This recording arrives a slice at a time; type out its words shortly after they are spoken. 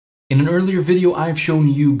In an earlier video, I've shown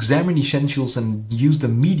you Xamarin Essentials and used the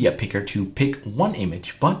media picker to pick one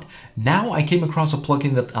image, but now I came across a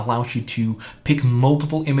plugin that allows you to pick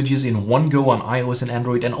multiple images in one go on iOS and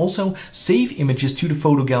Android, and also save images to the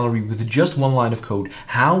photo gallery with just one line of code.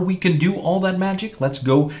 How we can do all that magic? Let's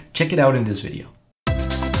go check it out in this video.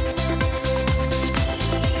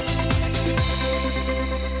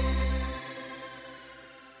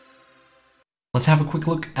 Let's have a quick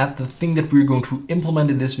look at the thing that we're going to implement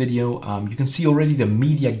in this video. You can see already the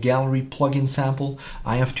MediaGallery plugin sample.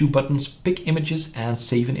 I have two buttons, pick images and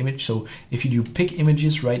save an image. So if you do pick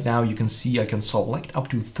images right now, you can see I can select up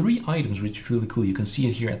to 3 items, which is really cool. You can see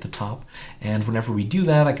it here at the top. And whenever we do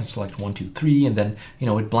that, I can select 1, 2, 3, and then,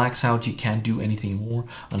 it blacks out. You can't do anything more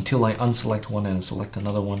until I unselect one and select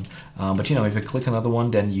another one. But if I click another one,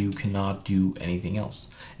 then you cannot do anything else.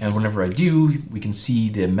 And whenever I do, we can see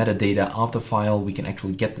the metadata of the file. We can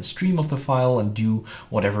actually get the stream of the file and do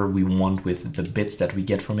whatever we want with the bits that we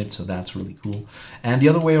get from it. So that's really cool. And the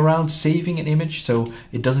other way around, saving an image. So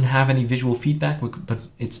it doesn't have any visual feedback, but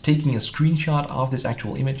it's taking a screenshot of this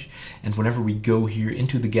actual image. And whenever we go here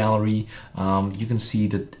into the gallery, you can see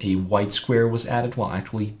that a white square was added. Well,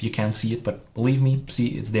 actually, you can't see it, but believe me, see,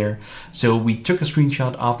 it's there. So we took a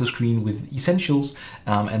screenshot of the screen with Essentials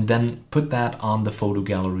and then put that on the photo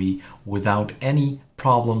gallery without any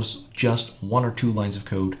problems, just 1 or 2 lines of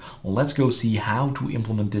code. Let's go see how to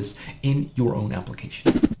implement this in your own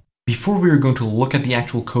application. Before we're going to look at the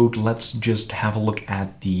actual code, let's just have a look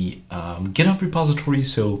at the GitHub repository.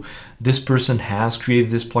 So this person has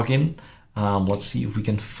created this plugin. Let's see if we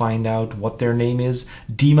can find out what their name is.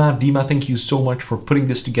 Dima, thank you so much for putting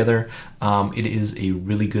this together. It is a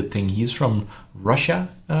really good thing. He's from Russia,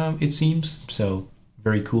 it seems. So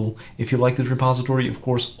very cool. If you like this repository, of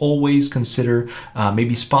course, always consider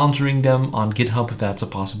maybe sponsoring them on GitHub if that's a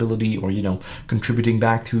possibility, or contributing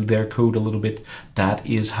back to their code a little bit. That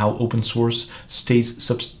is how open source stays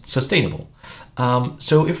sustainable.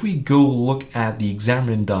 So if we go look at the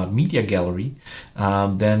Xamarin.MediaGallery,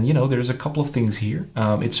 then there's a couple of things here.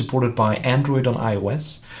 It's supported by Android on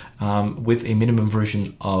iOS with a minimum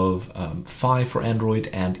version of 5 for Android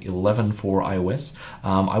and 11 for iOS.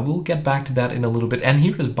 I will get back to that in a little bit. And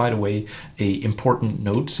here is, by the way, an important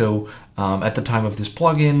note. So at the time of this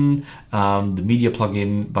plugin, the media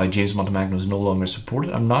plugin by James Montemagno is no longer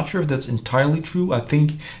supported. I'm not sure if that's entirely true. I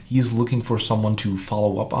think he's looking for someone to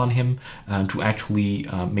follow up on him to actually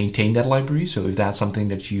maintain that library. So if that's something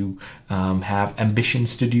that you have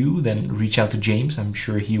ambitions to do, then reach out to James. I'm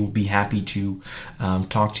sure he will be happy to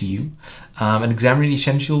talk to you. And Xamarin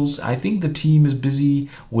Essentials, I think the team is busy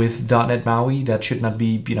with .NET MAUI. That should not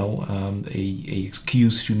be, a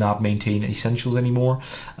excuse to not maintain Essentials anymore.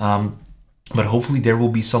 But hopefully there will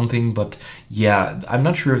be something. But yeah, I'm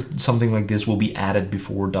not sure if something like this will be added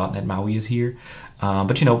before .NET MAUI is here.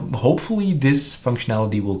 But hopefully this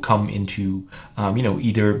functionality will come into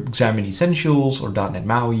either Xamarin Essentials or .NET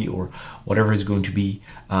MAUI or whatever it's going to be,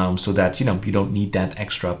 so that you don't need that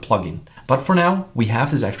extra plugin. But for now, we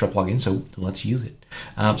have this extra plugin, so let's use it.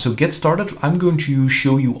 So get started. I'm going to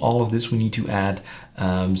show you all of this. We need to add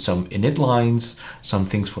some init lines, some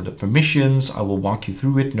things for the permissions. I will walk you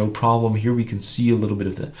through it, no problem. Here we can see a little bit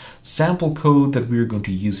of the sample code that we're going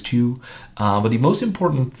to use too. But the most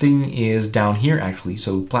important thing is down here actually,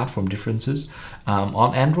 so platform differences.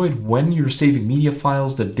 On Android, when you're saving media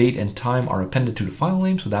files, the date and time are appended to the file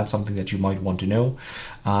name, so that's something that you might want to know.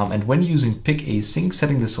 And when using pick async,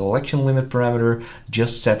 setting the selection limit parameter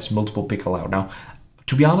just sets multiple pick allowed. Now,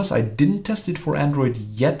 to be honest, I didn't test it for Android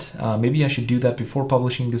yet. Maybe I should do that before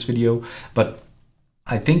publishing this video. But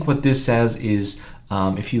I think what this says is,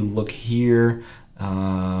 if you look here,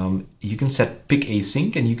 you can set pick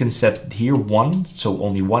async, and you can set here 1, so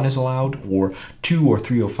only 1 is allowed, or 2 or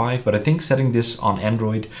 3 or 5. But I think setting this on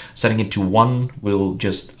Android, setting it to 1 will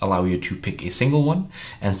just allow you to pick a single one,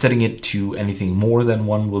 and setting it to anything more than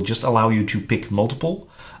 1 will just allow you to pick multiple.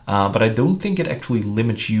 But I don't think it actually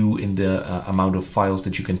limits you in the amount of files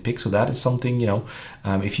that you can pick. So that is something,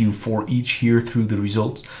 if you for each here through the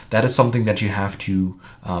results, that is something that you have to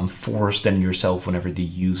force then yourself whenever the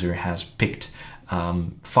user has picked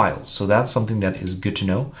files. So that's something that is good to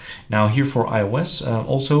know. Now here for iOS,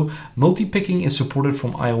 also multi-picking is supported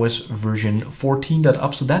from iOS version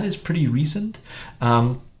 14.up. So that is pretty recent.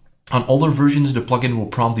 On older versions, the plugin will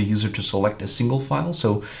prompt the user to select a single file.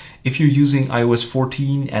 So if you're using iOS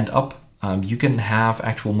 14 and up, you can have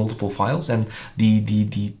actual multiple files, and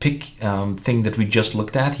the pick thing that we just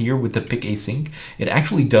looked at here with the pick async, it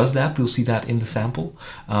actually does that. We'll see that in the sample.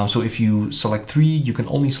 So if you select 3, you can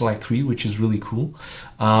only select 3, which is really cool.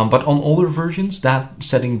 But on older versions, that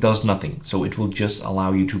setting does nothing. So it will just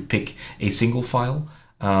allow you to pick a single file.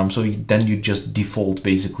 So then you just default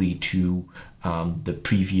basically to the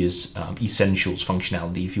previous essentials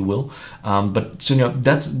functionality, if you will. But so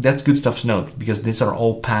that's good stuff to note, because these are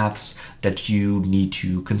all paths that you need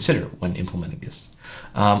to consider when implementing this.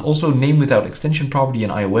 Also, name without extension property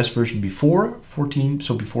in iOS version before 14,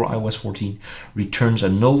 so before iOS 14, returns a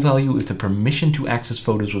null value if the permission to access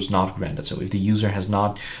photos was not granted. So if the user has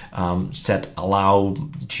not set allow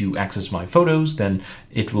to access my photos, then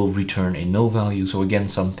it will return a null value. So again,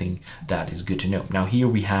 something that is good to know. Now here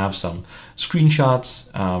we have some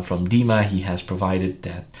screenshots from Dima. He has provided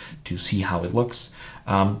that to see how it looks.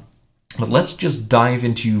 But let's just dive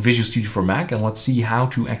into Visual Studio for Mac and let's see how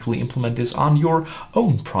to actually implement this on your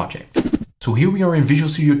own project. So here we are in Visual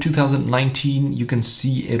Studio 2019. You can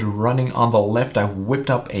see it running on the left. I've whipped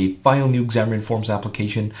up a file new Xamarin.Forms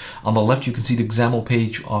application. On the left, you can see the XAML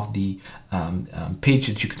page of the page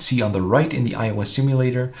that you can see on the right in the iOS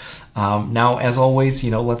simulator. Now, as always,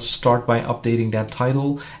 let's start by updating that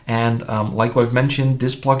title. And like I've mentioned,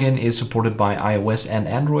 this plugin is supported by iOS and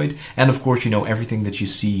Android. And of course, everything that you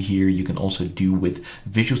see here, you can also do with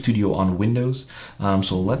Visual Studio on Windows.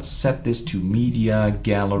 So let's set this to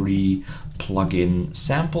MediaGallery plugin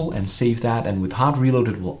sample and save that. And with hot reload,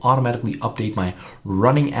 it will automatically update my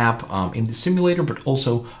running app in the simulator, but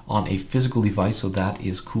also on a physical device. So that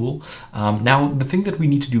is cool. Now, the thing that we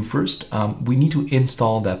need to do first, we need to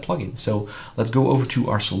install that plugin. So let's go over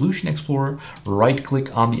to our Solution Explorer, right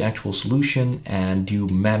click on the actual solution and do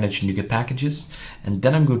Manage NuGet Packages. And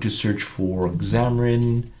then I'm going to search for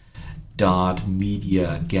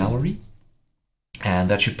Xamarin.MediaGallery.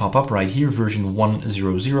 And that should pop up right here, version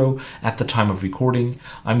 1.0.0 at the time of recording.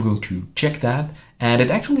 I'm going to check that. And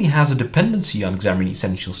it actually has a dependency on Xamarin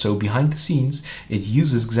Essential. So behind the scenes, it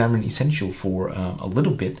uses Xamarin Essential for a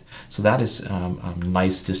little bit. So that is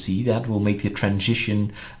nice to see. That will make the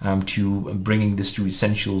transition to bringing this to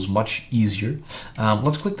Essentials much easier.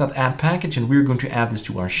 Let's click that Add Package, and we're going to add this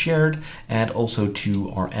to our shared and also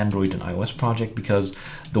to our Android and iOS project, because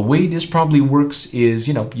the way this probably works is,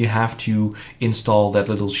 you have to install that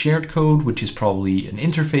little shared code, which is probably an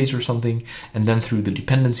interface or something, and then through the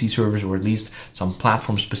dependency servers, or at least some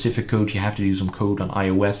platform-specific code, you have to do some code on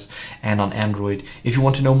iOS and on Android. If you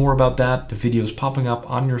want to know more about that, the video is popping up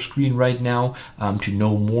on your screen right now to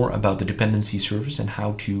know more about the dependency service and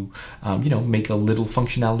how to, make a little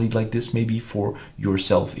functionality like this maybe for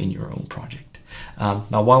yourself in your own project.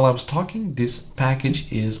 Now, while I was talking, this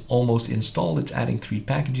package is almost installed. It's adding 3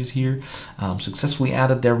 packages here. Successfully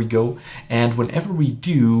added, there we go. And whenever we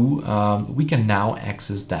do, we can now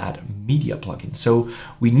access that media plugin. So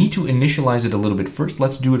we need to initialize it a little bit first.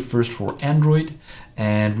 Let's do it first for Android.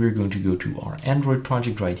 And we're going to go to our Android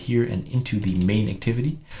project right here and into the main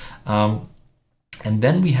activity. And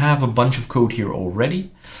then we have a bunch of code here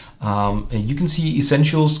already. And you can see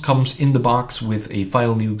Essentials comes in the box with a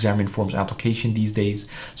file new Xamarin.Forms application these days.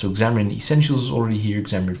 So Xamarin Essentials is already here.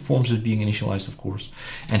 Xamarin.Forms is being initialized, of course.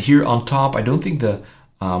 And here on top, I don't think the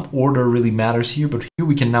order really matters here, but here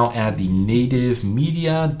we can now add the native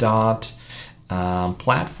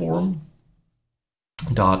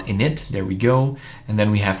media.platform.init. There we go. And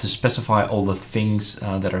then we have to specify all the things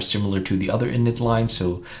that are similar to the other init lines.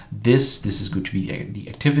 So this is going to be the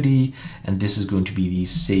activity, and this is going to be the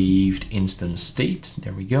saved instance state.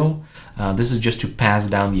 There we go. This is just to pass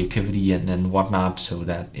down the activity and whatnot so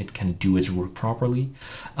that it can do its work properly.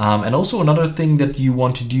 And also another thing that you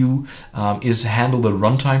want to do is handle the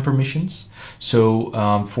runtime permissions. So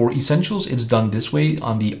for Essentials, it's done this way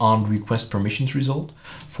on the onRequest permissions result.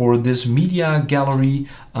 For this media gallery,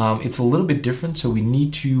 it's a little bit different. So we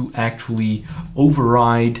need to actually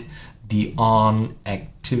override the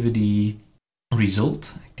onActivity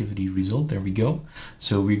result. There we go.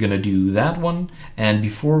 So we're going to do that one. And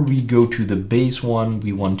before we go to the base one,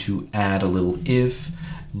 we want to add a little if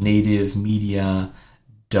native media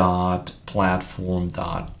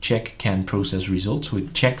 .platform.check can process results. So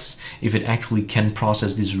it checks if it actually can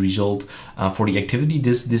process this result for the activity.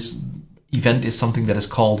 This event is something that is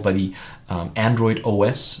called by the Android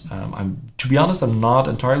OS. To be honest, I'm not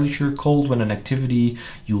entirely sure. Called when an activity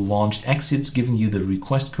you launched exits, giving you the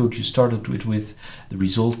request code you started with, the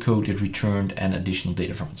result code it returned, and additional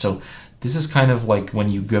data from it. So this is kind of like when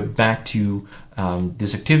you go back to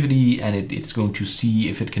this activity, and it's going to see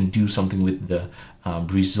if it can do something with the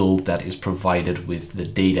result that is provided with the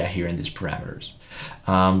data here in these parameters.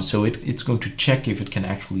 So it's going to check if it can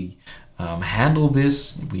actually handle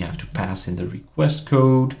this. We have to pass in the request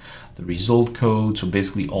code, the result code, so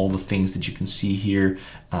basically all the things that you can see here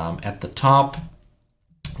at the top.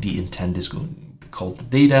 The intent is going to be called the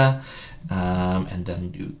data, and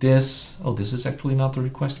then do this. Oh, this is actually not the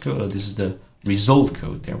request code. Oh, this is the result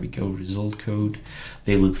code. There we go, result code.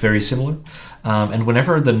 They look very similar. And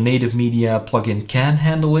whenever the native media plugin can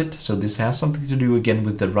handle it, so this has something to do again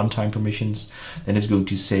with the runtime permissions, then it's going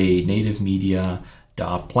to say native media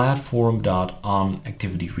 .platform.on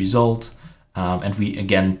activity result, and we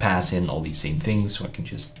again pass in all these same things. So I can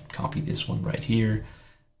just copy this one right here,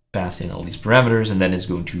 pass in all these parameters, and then it's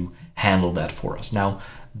going to handle that for us. Now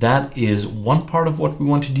that is one part of what we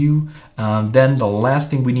want to do. Then the last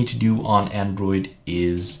thing we need to do on Android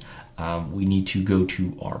is we need to go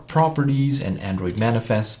to our properties and Android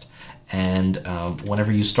manifest. And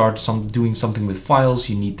whenever you start doing something with files,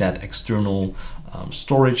 you need that external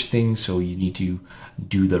storage thing. So you need to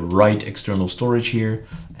do the right external storage here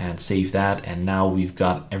and save that. And now we've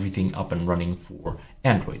got everything up and running for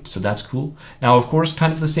Android. So that's cool. Now, of course,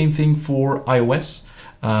 kind of the same thing for iOS.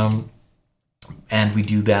 And we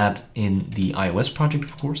do that in the iOS project,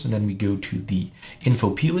 of course. And then we go to the info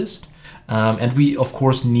plist. And we, of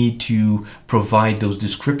course, need to provide those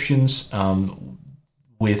descriptions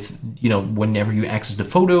with, you know, whenever you access the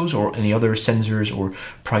photos or any other sensors or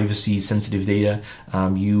privacy sensitive data,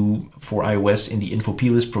 you, for iOS in the info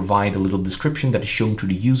plist, provide a little description that is shown to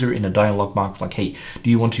the user in a dialog box, like, hey,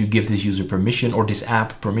 do you want to give this user permission or this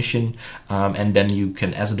app permission? And then you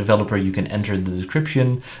can, as a developer, you can enter the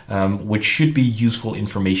description, which should be useful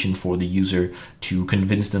information for the user to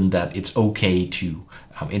convince them that it's okay to,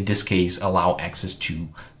 in this case, allow access to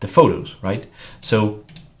the photos, right? So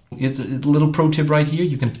it's a little pro tip right here.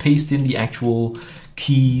 You can paste in the actual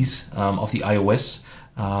keys of the iOS.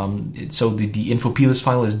 So the info plist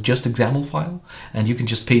file is just XAML file, and you can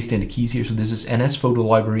just paste in the keys here. So this is NS photo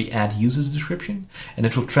library add users description, and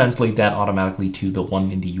it will translate that automatically to the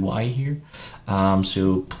one in the UI here.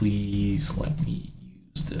 So please let me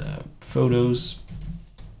use the photos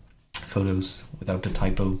without the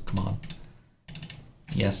typo. Come on.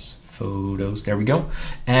 Yes. Photos, there we go.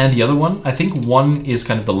 And the other one, I think one is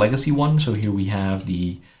kind of the legacy one. So here we have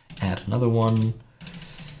the add another one.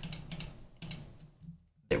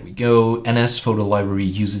 There we go. NS photo library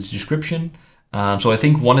usage description. So I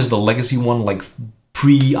think one is the legacy one, like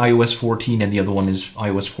pre-iOS 14, and the other one is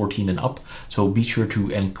iOS 14 and up. So be sure to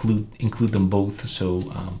include them both so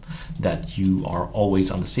that you are always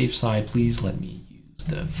on the safe side. Please let me use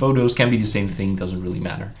the photos. Can be the same thing, doesn't really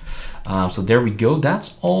matter. So there we go.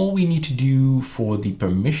 That's all we need to do for the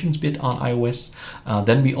permissions bit on iOS.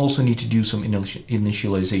 Then we also need to do some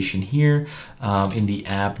initialization here in the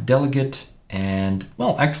app delegate. And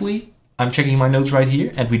well, actually, I'm checking my notes right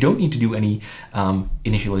here, and we don't need to do any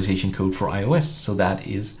initialization code for iOS. So that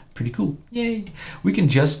is pretty cool. Yay! We can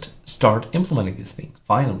just start implementing this thing,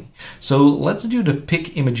 finally. So let's do the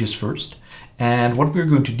pick images first. And what we're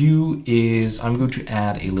going to do is I'm going to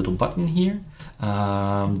add a little button here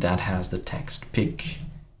that has the text pick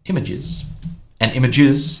images. And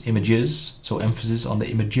images, so emphasis on the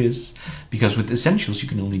images, because with essentials you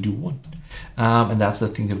can only do one. And that's the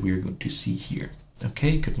thing that we're going to see here.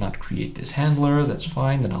 Okay, could not create this handler, that's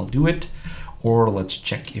fine, then I'll do it. Or let's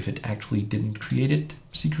check if it actually didn't create it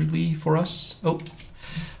secretly for us. Oh,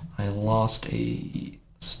 I lost a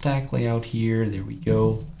stack layout here, there we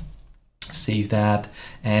go. Save that,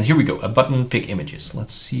 and here we go, a button pick images.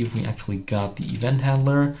 Let's see if we actually got the event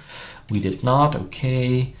handler. We did not.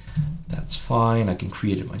 Okay, that's fine, I can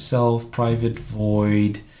create it myself. Private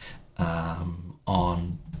void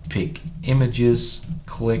on pick images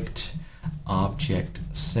clicked object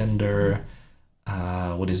sender,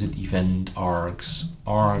 what is it, event args,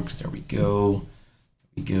 there we go,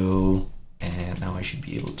 and now I should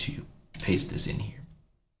be able to paste this in here.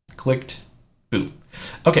 Clicked, boom.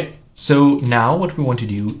 Okay, so now what we want to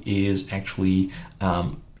do is actually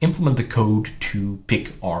implement the code to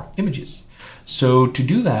pick our images. So to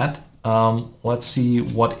do that, let's see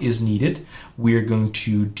what is needed. We're going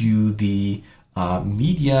to do the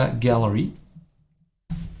media gallery.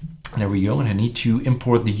 There we go, and I need to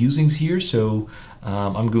import the usings here. So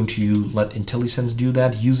I'm going to let IntelliSense do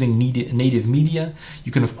that using native media.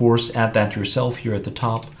 You can of course add that yourself here at the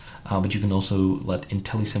top, but you can also let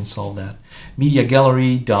IntelliSense solve that.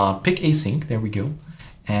 MediaGallery.pickAsync, there we go.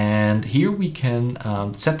 And here we can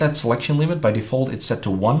set that selection limit. By default, it's set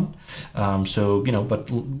to 1. So, you know,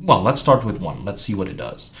 but, well, let's start with 1. Let's see what it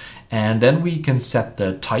does. And then we can set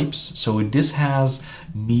the types. So this has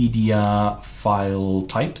media file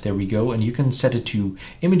type. There we go. And you can set it to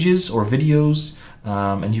images or videos.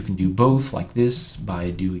 And you can do both like this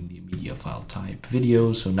by doing the media file type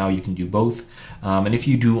video. So now you can do both. And if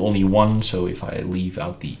you do only one, so if I leave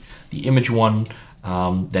out the image one,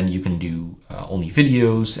 then you can do only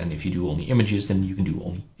videos, and if you do only images, then you can do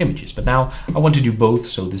only images. But now I want to do both,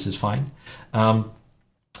 so this is fine.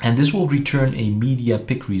 And this will return a media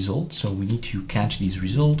pick result. So we need to catch these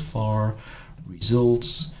results. For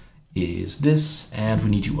results is this, and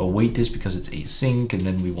we need to await this because it's async, and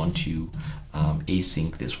then we want to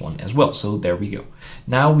async this one as well. So there we go.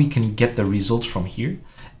 Now we can get the results from here,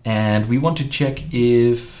 and we want to check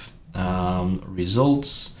if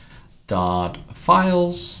results dot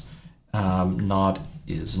files not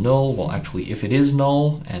is null. Well, actually, if it is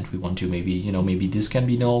null, and we want to maybe, you know, maybe this can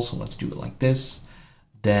be null, so let's do it like this.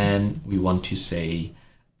 Then we want to say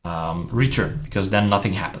return, because then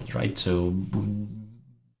nothing happens, right? So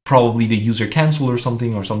probably the user cancel or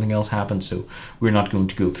something else happens, so we're not going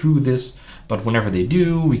to go through this. But whenever they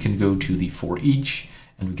do, we can go to the for each,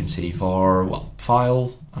 and we can say var, well,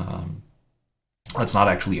 file. It's not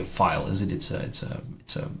actually a file, is it? It's a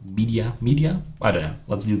media. I don't know.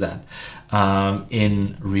 Let's do that.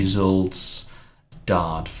 In results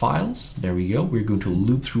dot files. There we go. We're going to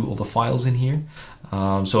loop through all the files in here.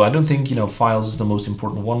 So I don't think, you know, files is the most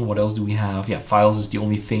important one. What else do we have? Yeah, files is the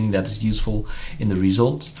only thing that is useful in the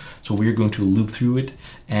results. So we're going to loop through it,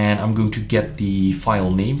 and I'm going to get the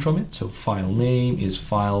file name from it. So file name is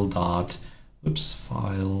file dot,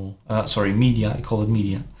 media, I call it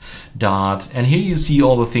media dot, and here you see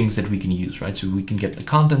all the things that we can use, right? So we can get the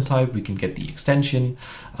content type, we can get the extension,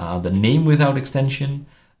 the name without extension,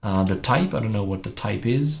 the type, I don't know what the type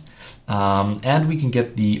is, and we can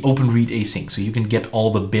get the open read async, so you can get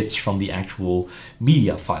all the bits from the actual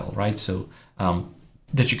media file, right? So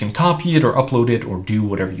that you can copy it or upload it or do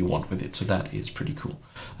whatever you want with it. So that is pretty cool.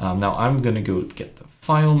 Now I'm going to go get the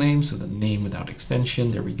file name, so the name without extension,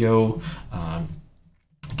 there we go.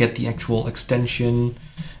 Get the actual extension,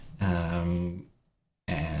 and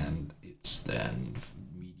it's then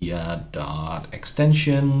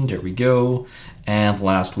media.extension, there we go. And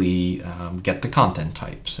lastly, get the content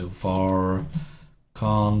type. So for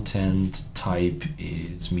content type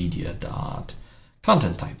is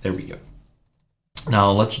media.content type, there we go.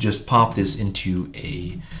 Now let's just pop this into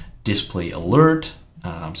a display alert.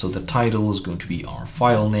 So the title is going to be our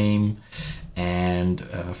file name, and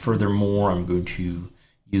furthermore, I'm going to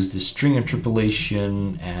use this string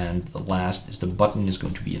interpolation, and the last is the button is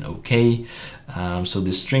going to be an OK. So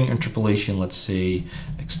this string interpolation, let's say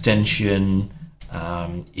extension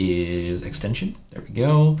is extension, there we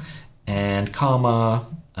go, and comma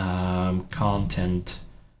content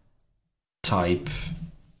type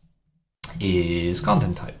is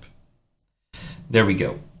content type. There we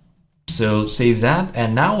go. So save that,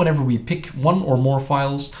 and now whenever we pick one or more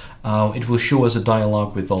files, it will show us a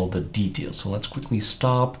dialog with all the details. So let's quickly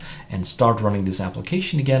stop and start running this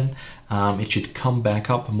application again. It should come back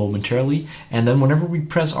up momentarily, and then whenever we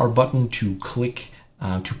press our button to click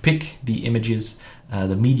to pick the images,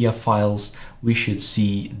 the media files, we should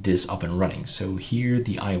see this up and running. So here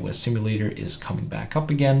the iOS simulator is coming back up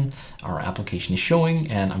again. Our application is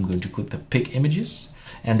showing, and I'm going to click the pick images,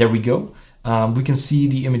 and there we go. We can see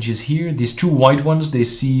the images here. These two white ones, they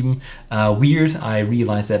seem weird. I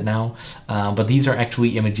realize that now, but these are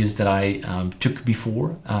actually images that I took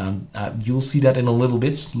before. You'll see that in a little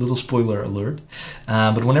bit, little spoiler alert.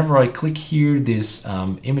 But whenever I click here, this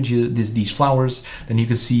these flowers, then you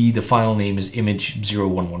can see the file name is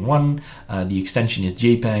image0111. The extension is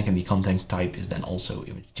JPEG, and the content type is then also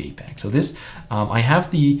image JPEG. So this, I have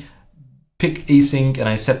the pick async, and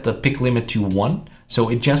I set the pick limit to 1. So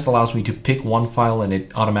it just allows me to pick one file, and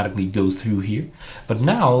it automatically goes through here. But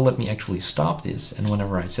now let me actually stop this, and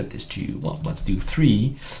whenever I set this to, well, let's do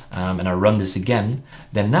 3, and I run this again,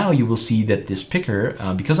 then now you will see that this picker,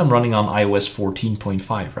 because I'm running on iOS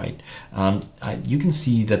 14.5, right? You can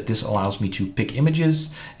see that this allows me to pick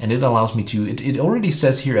images, and it allows me to, it already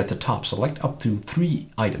says here at the top, select up to 3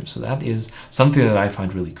 items. So that is something that I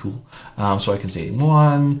find really cool. So I can say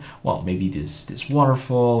 1, well, maybe this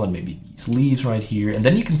waterfall, and maybe these leaves right here. And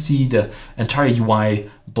then you can see the entire UI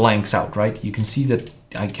blanks out, right? You can see that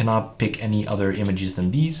cannot pick any other images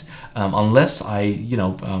than these unless I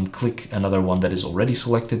click another one that is already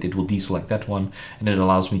selected. It will deselect that one, and it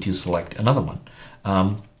allows me to select another one.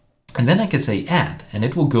 And then I can say add, and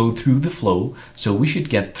it will go through the flow. So we should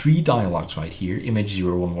get 3 dialogues right here. Image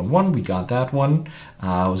 0111, we got that one.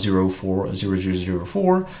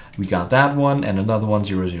 0004, we got that one, and another one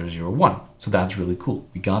 0001. So that's really cool.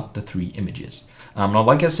 We got the 3 images. Now,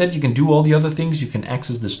 like I said, you can do all the other things. You can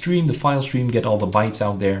access the stream, the file stream, get all the bytes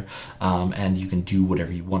out there, and you can do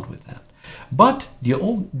whatever you want with that. But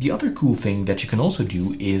the other cool thing that you can also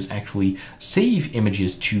do is actually save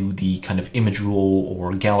images to the kind of image roll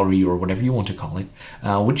or gallery or whatever you want to call it,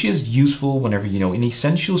 which is useful whenever, in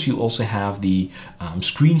Essentials, you also have the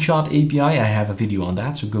screenshot API. I have a video on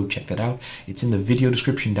that, so go check that out. It's in the video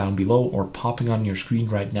description down below or popping on your screen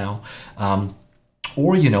right now.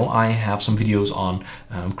 Or, I have some videos on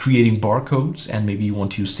creating barcodes, and maybe you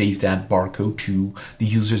want to save that barcode to the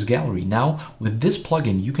user's gallery. Now, with this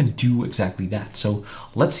plugin, you can do exactly that. So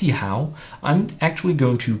let's see how. I'm actually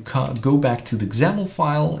going to go back to the XAML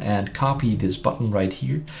file and copy this button right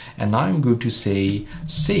here. And now I'm going to say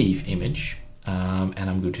save image, and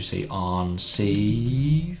I'm going to say on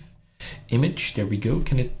save image. There we go.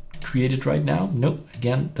 Can it create it right now? Nope,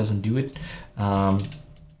 again, doesn't do it.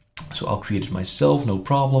 So I'll create it myself, no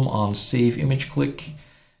problem. On save image, click.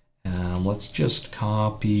 Let's just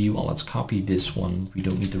copy, let's copy this one. We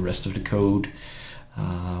don't need the rest of the code.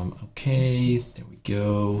 Okay, there we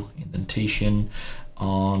go. Indentation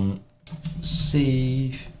on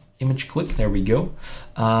save image click, there we go.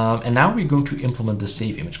 And now we're going to implement the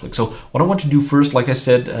save image click. So what I want to do first, like I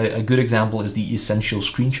said, a good example is the essential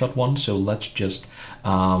screenshot one. So let's just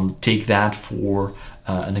take that for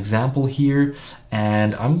an example here,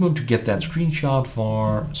 and I'm going to get that screenshot.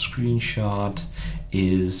 var screenshot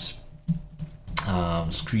is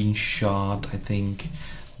screenshot, I think.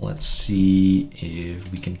 Let's see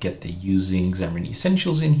if we can get the using Xamarin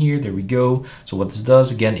Essentials in here. There we go. So what this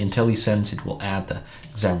does, again, IntelliSense, it will add the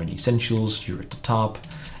Xamarin Essentials here at the top.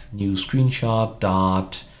 New screenshot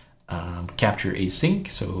dot capture async.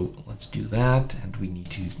 So let's do that, and we need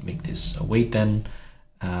to make this await then.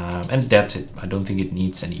 And that's it. I don't think it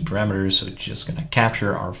needs any parameters, so it's just going to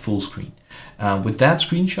capture our full screen. With that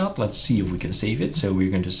screenshot, let's see if we can save it. So we're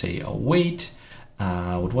going to say await.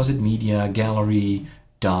 What was it? MediaGallery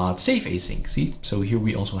dot save async. See, so here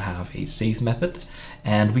we also have a save method,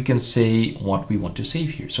 and we can say what we want to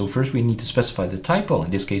save here. So first we need to specify the type. Well,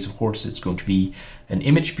 in this case, of course, it's going to be an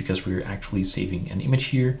image because we're actually saving an image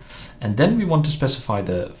here. And then we want to specify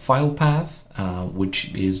the file path,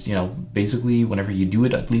 which is, basically whenever you do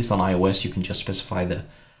it, at least on iOS, you can just specify the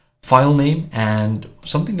file name. And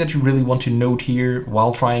something that you really want to note here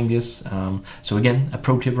while trying this, so again, a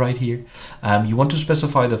pro tip right here, you want to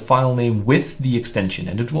specify the file name with the extension,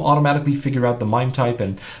 and it will automatically figure out the MIME type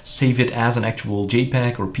and save it as an actual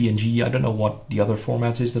JPEG or PNG. I don't know what the other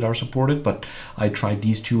formats is that are supported, but I tried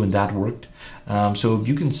these two and that worked. So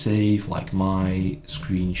you can save like my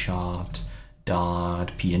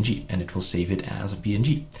screenshot.png, and it will save it as a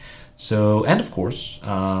PNG. So, and of course,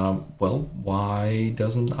 well, why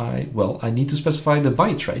doesn't I? Well, I need to specify the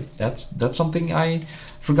bytes, right? That's something I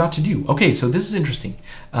forgot to do. Okay, so this is interesting.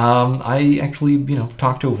 I actually,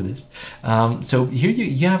 talked over this. So here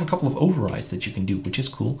you have a couple of overrides that you can do, which is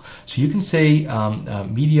cool. So you can say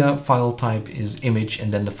media file type is image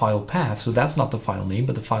and then the file path. So that's not the file name,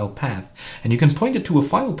 but the file path. And you can point it to a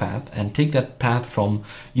file path and take that path from,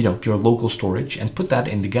 your local storage and put that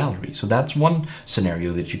in the gallery. So that's one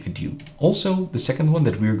scenario that you could do. Also, the second one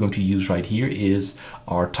that we're going to use right here is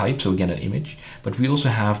our type. So again, an image, but we also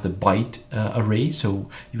have the byte array. So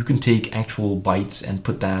you can take actual bytes and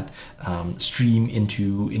put that stream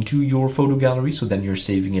into your photo gallery. So then you're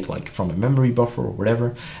saving it like from a memory buffer or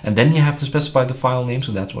whatever. And then you have to specify the file name.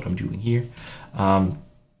 So that's what I'm doing here.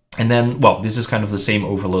 And then, well, this is kind of the same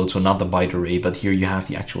overload, so not the byte array, but here you have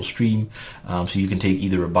the actual stream. So you can take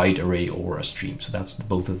either a byte array or a stream. So that's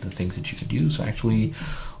both of the things that you can do. So actually,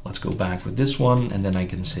 let's go back with this one, and then I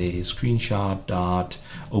can say screenshot dot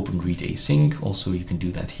open read async. Also, you can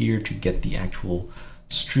do that here to get the actual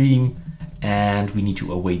stream, and we need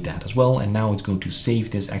to await that as well. And now it's going to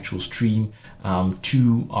save this actual stream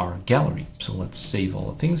to our gallery. So let's save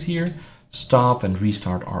all the things here, stop and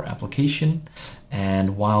restart our application.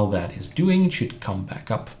 And while that is doing, it should come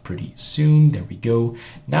back up pretty soon. There we go.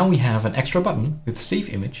 Now we have an extra button with save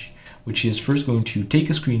image, which is first going to take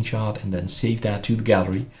a screenshot and then save that to the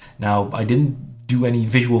gallery. Now, I didn't do any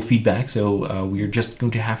visual feedback, so we're just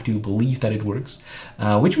going to have to believe that it works,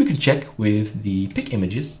 which we can check with the pick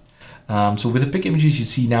images. So with the pick images, you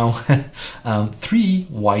see now 3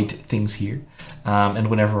 white things here. And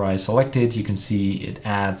whenever I select it, you can see it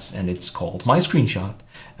adds, and it's called My Screenshot.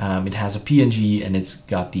 It has a PNG and it's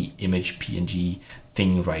got the image PNG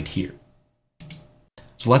thing right here.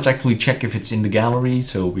 So let's actually check if it's in the gallery.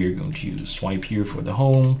 So we're going to swipe here for the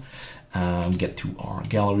home, get to our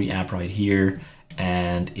gallery app right here,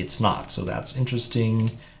 and it's not. So that's interesting.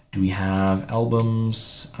 Do we have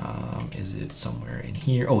albums? Is it somewhere in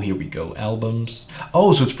here? Oh, here we go, albums.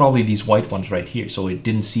 Oh, so it's probably these white ones right here. So it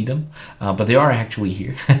didn't see them, but they are actually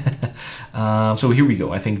here. So here we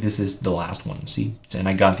go. I think this is the last one, see? And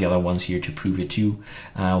I got the other ones here to prove it too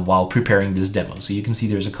while preparing this demo. So you can see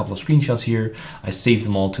there's a couple of screenshots here. I saved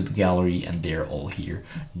them all to the gallery and they're all here,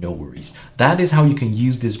 no worries. That is how you can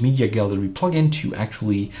use this Media Gallery plugin to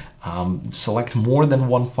actually select more than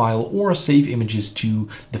one file or save images to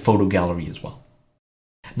the photo gallery as well.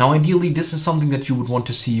 Now, ideally, this is something that you would want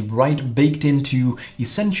to see right baked into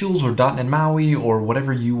Essentials or .NET MAUI or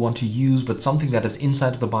whatever you want to use, but something that is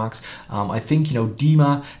inside of the box. I think,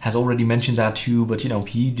 Dima has already mentioned that too, but,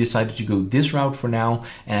 he decided to go this route for now.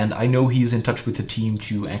 And I know he's in touch with the team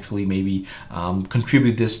to actually maybe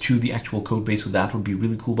contribute this to the actual code base. So that would be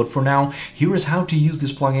really cool. But for now, here is how to use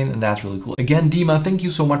this plugin, and that's really cool. Again, Dima, thank you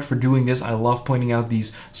so much for doing this. I love pointing out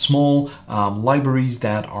these small libraries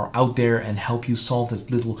that are out there and help you solve this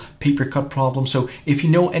little paper cut problem. So if you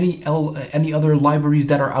know any other libraries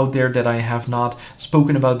that are out there that I have not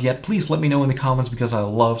spoken about yet, please let me know in the comments because I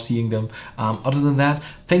love seeing them. Other than that,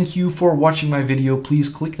 thank you for watching my video. Please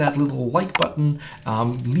click that little like button,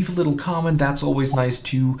 leave a little comment. That's always nice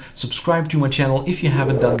to subscribe to my channel if you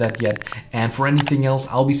haven't done that yet. And for anything else,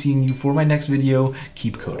 I'll be seeing you for my next video.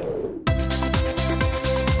 Keep coding.